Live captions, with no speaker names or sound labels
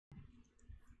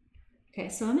Okay,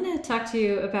 so I'm going to talk to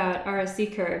you about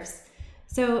ROC curves.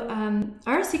 So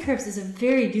ROC curves is a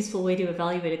very useful way to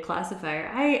evaluate a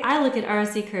classifier. I look at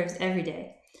ROC curves every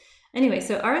day. Anyway,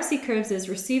 so ROC curves is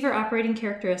receiver operating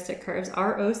characteristic curves,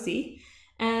 ROC,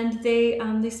 and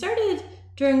they started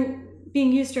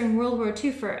being used during World War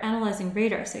II for analyzing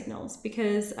radar signals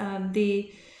because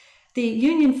the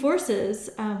Union forces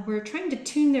were trying to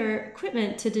tune their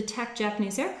equipment to detect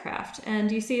Japanese aircraft.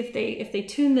 And you see, if they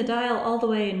tune the dial all the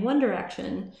way in one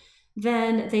direction,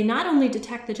 then they not only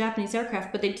detect the Japanese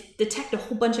aircraft, but they detect a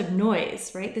whole bunch of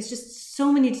noise, right? There's just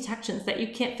so many detections that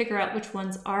you can't figure out which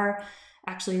ones are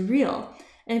actually real.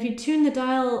 And if you tune the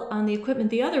dial on the equipment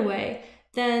the other way,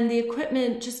 then the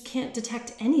equipment just can't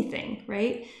detect anything,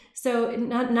 right? So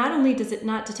not only does it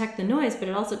not detect the noise, but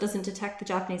it also doesn't detect the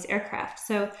Japanese aircraft.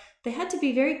 So they had to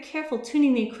be very careful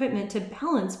tuning the equipment to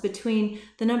balance between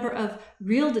the number of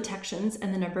real detections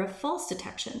and the number of false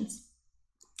detections.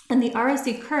 And the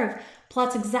ROC curve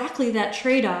plots exactly that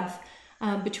trade-off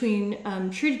between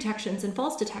true detections and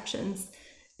false detections,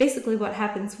 basically what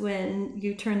happens when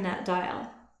you turn that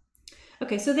dial.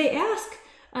 Okay, so they ask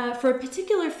for a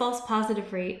particular false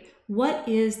positive rate, what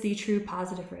is the true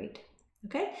positive rate?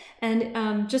 Okay,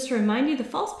 and just to remind you, the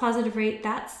false positive rate,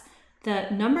 that's the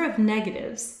number of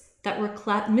negatives that were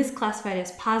misclassified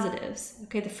as positives,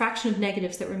 okay, the fraction of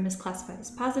negatives that were misclassified as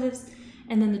positives,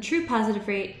 and then the true positive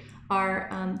rate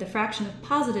are the fraction of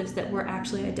positives that were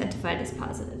actually identified as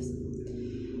positives.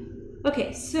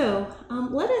 Okay, so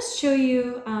let us show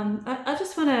you, I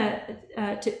just want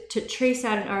to trace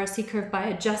out an ROC curve by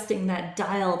adjusting that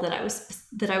dial that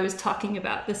I was talking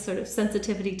about, this sort of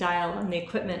sensitivity dial on the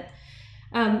equipment.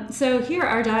 So here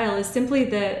our dial is simply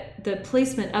the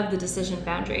placement of the decision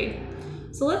boundary.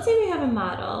 So let's say we have a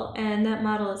model, and that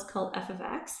model is called f of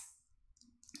x.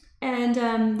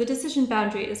 And the decision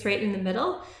boundary is right in the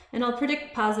middle, and I'll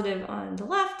predict positive on the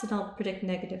left, and I'll predict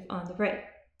negative on the right.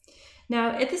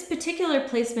 Now, at this particular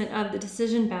placement of the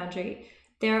decision boundary,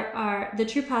 the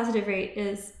true positive rate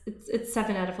is it's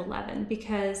 7 out of 11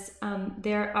 because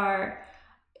there are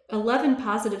 11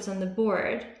 positives on the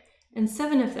board, and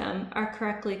 7 of them are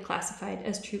correctly classified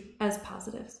as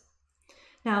positives.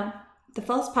 Now, the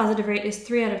false positive rate is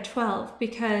 3 out of 12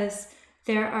 because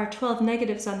there are 12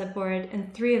 negatives on the board,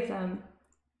 and 3 of them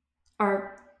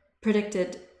are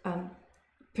predicted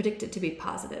to be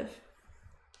positive.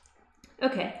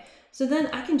 Okay, so then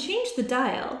I can change the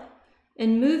dial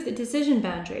and move the decision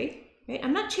boundary, right?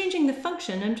 I'm not changing the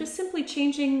function, I'm just simply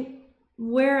changing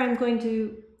where I'm going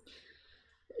to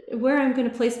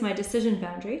place my decision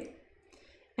boundary.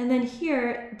 And then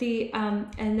here,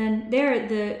 and then there,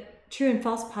 the true and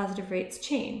false positive rates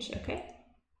change, okay?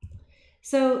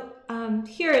 So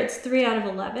here it's 3 out of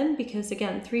 11 because,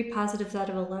 again, 3 positives out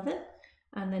of 11,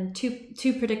 and then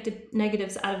two predicted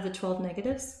negatives out of the 12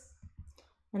 negatives.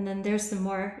 And then there's some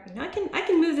more, I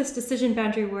can move this decision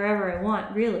boundary wherever I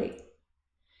want, really.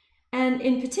 And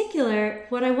in particular,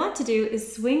 what I want to do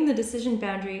is swing the decision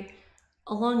boundary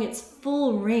along its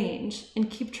full range and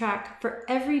keep track for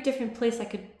every different place I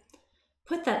could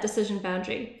put that decision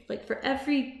boundary. Like for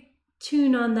every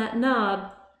tune on that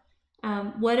knob,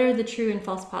 what are the true and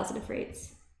false positive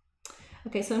rates?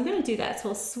 Okay, so I'm going to do that. So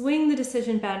I'll swing the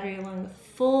decision boundary along the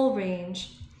full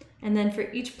range, and then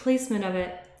for each placement of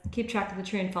it, keep track of the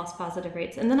true and false positive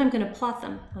rates, and then I'm going to plot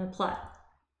them on a plot.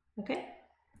 Okay,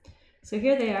 so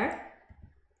here they are,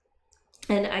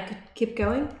 and I could keep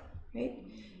going, right?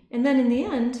 And then in the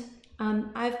end,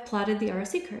 I've plotted the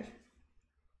ROC curve.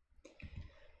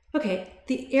 Okay,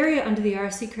 the area under the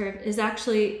ROC curve is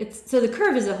actually, so the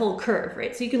curve is a whole curve,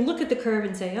 right? So you can look at the curve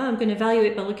and say, oh, I'm going to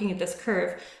evaluate by looking at this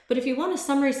curve. But if you want a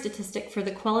summary statistic for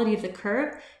the quality of the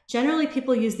curve, generally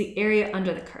people use the area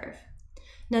under the curve.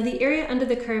 Now the area under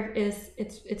the curve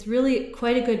it's really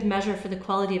quite a good measure for the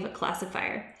quality of a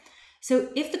classifier. So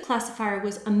if the classifier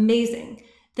was amazing,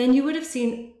 then you would have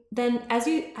seen, then as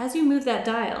you move that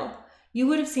dial, you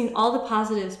would have seen all the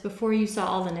positives before you saw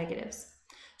all the negatives.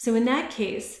 So in that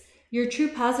case, your true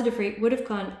positive rate would have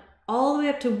gone all the way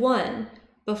up to 1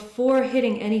 before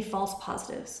hitting any false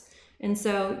positives. And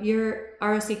so your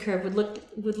ROC curve would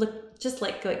look just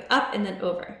like going up and then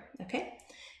over, okay?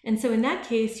 And so in that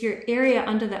case, your area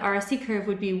under the ROC curve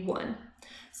would be 1.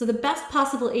 So the best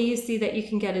possible AUC that you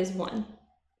can get is 1.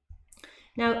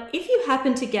 Now, if you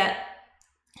happen to get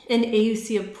an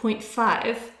AUC of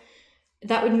 0.5,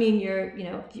 that would mean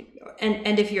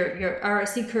and if your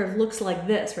ROC curve looks like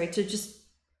this, right? So just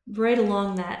right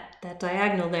along that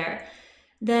diagonal there,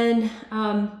 then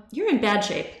you're in bad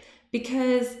shape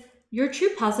because your true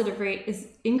positive rate is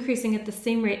increasing at the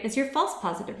same rate as your false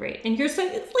positive rate. And you're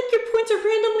saying it's like your points are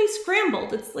randomly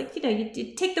scrambled. It's like,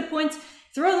 you take the points,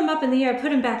 throw them up in the air,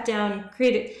 put them back down,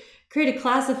 create a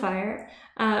classifier.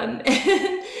 And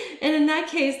in that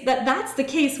case, that's the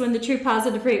case when the true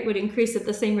positive rate would increase at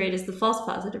the same rate as the false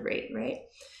positive rate, right?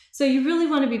 So you really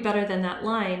want to be better than that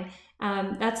line.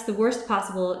 That's the worst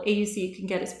possible AUC you can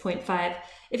get is 0.5.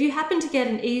 If you happen to get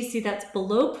an AUC that's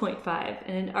below 0.5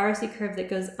 and an ROC curve that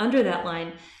goes under that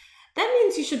line, that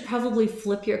means you should probably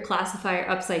flip your classifier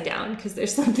upside down because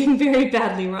there's something very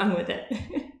badly wrong with it.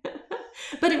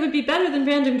 But it would be better than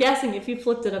random guessing if you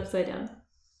flipped it upside down.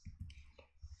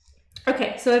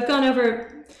 Okay, so I've gone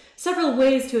over several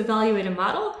ways to evaluate a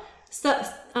model,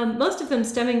 most of them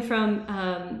stemming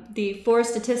from the 4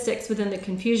 statistics within the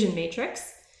confusion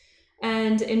matrix.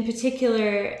 And in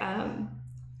particular,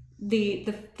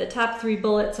 the top 3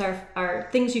 bullets are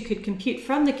things you could compute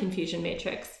from the confusion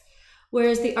matrix,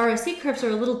 whereas the ROC curves are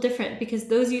a little different because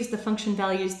those use the function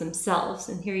values themselves.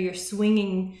 And here you're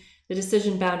swinging the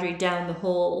decision boundary down the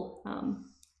whole,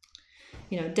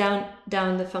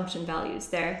 down the function values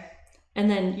there. And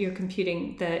then you're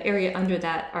computing the area under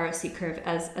that ROC curve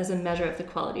as a measure of the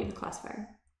quality of the classifier.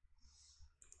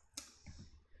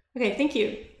 Okay, thank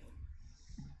you.